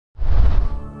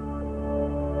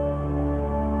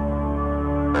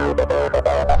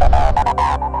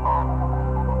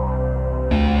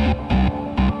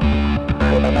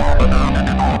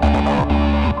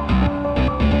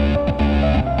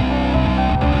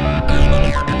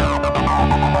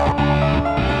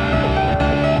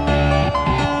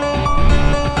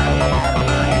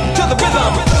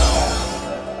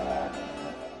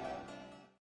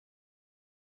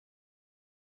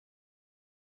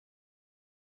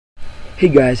Hey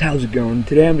guys, how's it going?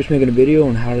 Today I'm just making a video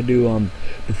on how to do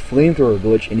the flamethrower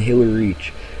glitch in Halo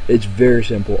Reach. It's very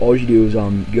simple. All you do is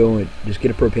go and just get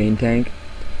a propane tank,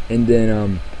 and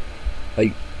then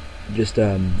you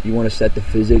want to set the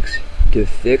physics to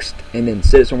fixed, and then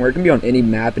set it somewhere. It can be on any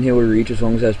map in Halo Reach as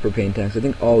long as it has propane tanks. I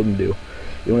think all of them do.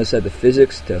 You want to set the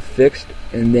physics to fixed,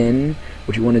 and then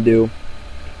what you want to do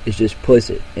is just place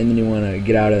it, and then you want to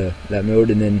get out of that mode,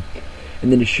 and then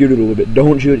just shoot it a little bit.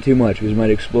 Don't shoot it too much because it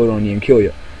might explode on you and kill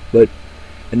you.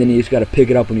 And then you just gotta pick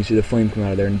it up when you see the flame come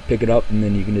out of there, and pick it up, and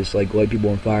then you can just like light people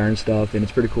on fire and stuff, and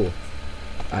it's pretty cool.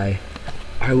 I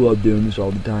love doing this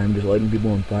all the time, just lighting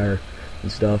people on fire and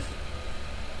stuff.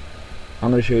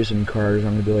 I'm gonna show you some cars.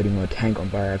 I'm gonna be lighting a tank on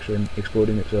fire actually and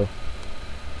exploding it. So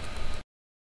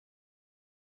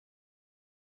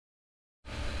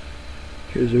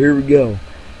here we go.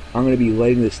 I'm gonna be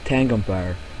lighting this tank on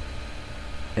fire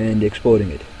and exploding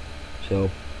it. So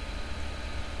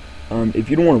if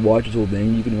you don't want to watch this whole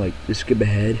thing, you can like just skip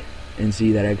ahead and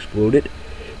see that I exploded,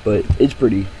 but it's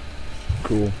pretty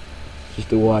cool just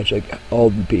to watch like all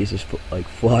the pieces like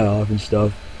fly off and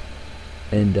stuff.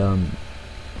 And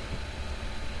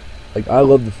like I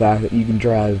love the fact that you can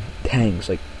drive tanks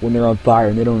like when they're on fire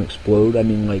and they don't explode. I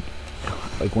mean like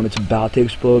when it's about to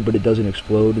explode but it doesn't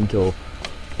explode until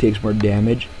it takes more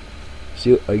damage.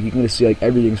 See, like you can see like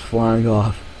everything's flying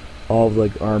off, all of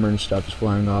like armor and stuff is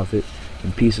flying off it,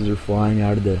 and pieces are flying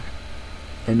out of the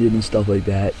engine and stuff like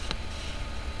that.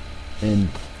 And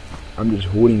I'm just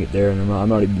holding it there, and I'm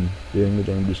not even doing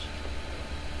anything. I'm just,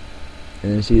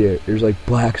 and then see there's like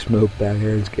black smoke back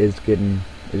here. It's getting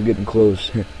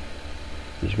close.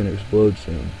 It's gonna explode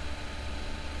soon.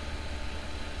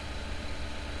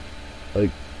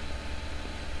 Like.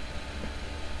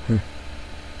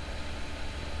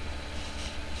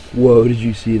 Whoa, did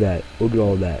you see that? Look at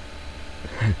all that.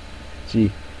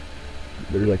 See,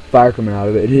 there's like fire coming out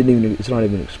of it. It's not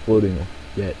even exploding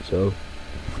yet, so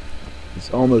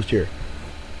it's almost here.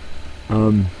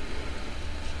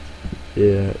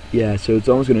 Yeah, so it's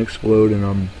almost gonna explode,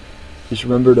 and just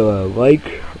remember to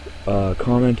like,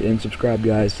 comment, and subscribe,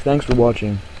 guys. Thanks for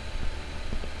watching.